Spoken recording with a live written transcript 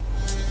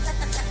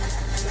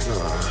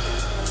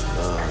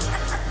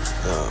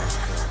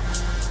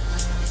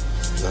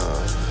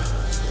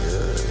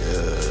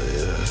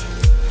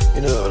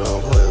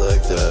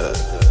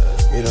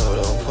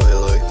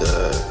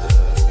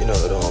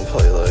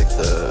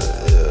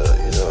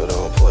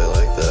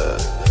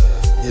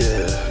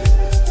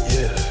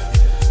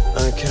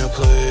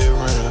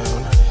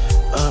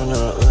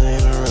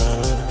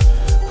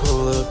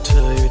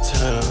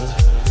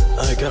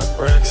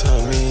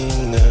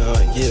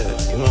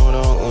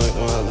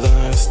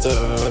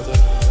stuff.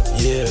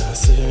 Yeah,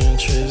 sitting in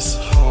trips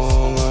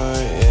all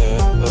night, yeah.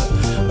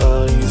 But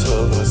all these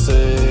hoes wanna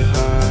say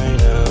hi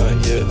now,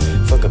 yeah.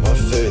 Fuck up my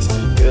face,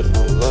 get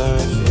a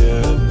life,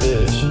 yeah,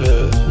 bitch,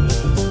 yeah.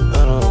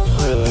 I don't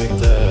play like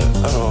that,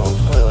 I don't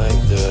play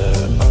like that,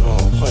 I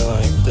don't play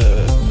like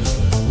that,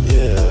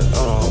 yeah.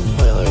 I don't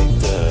play like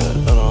that,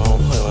 I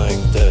don't play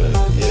like that,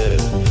 yeah.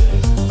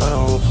 I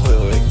don't play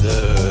like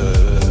that,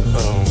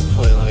 I don't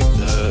play like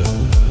that,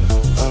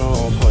 I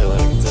don't play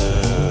like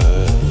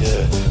that,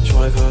 yeah. She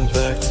wanna come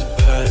back to the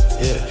pack,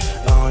 yeah.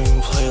 I don't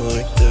even play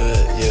like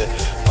that, yeah.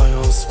 All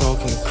y'all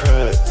smoking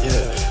crack,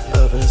 yeah.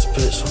 Up in this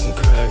bitch smoking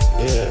crack,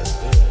 yeah.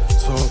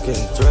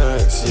 Smoking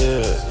thrax,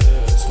 yeah.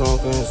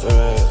 Smoking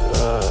thrax,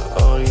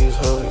 all these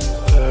hoes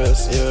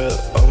pass, yeah.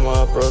 All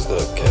my bros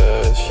got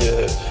cash,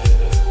 yeah.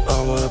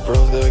 All my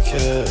bros got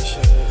cash,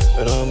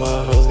 and all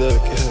my hoes got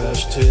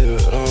cash too.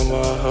 And all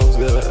my hoes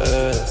got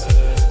ass,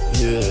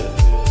 yeah.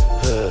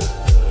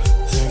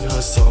 Think I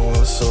sold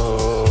my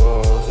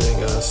soul,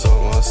 think I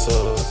sold my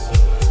soul.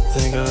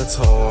 Think I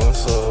told my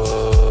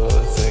soul,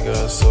 think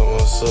I sold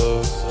my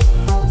soul.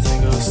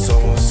 Think I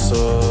sold my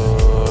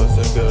soul,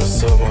 think I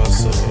sold my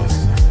soul.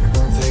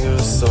 Think I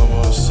sold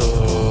my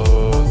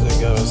soul,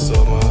 think I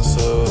sold my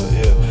soul.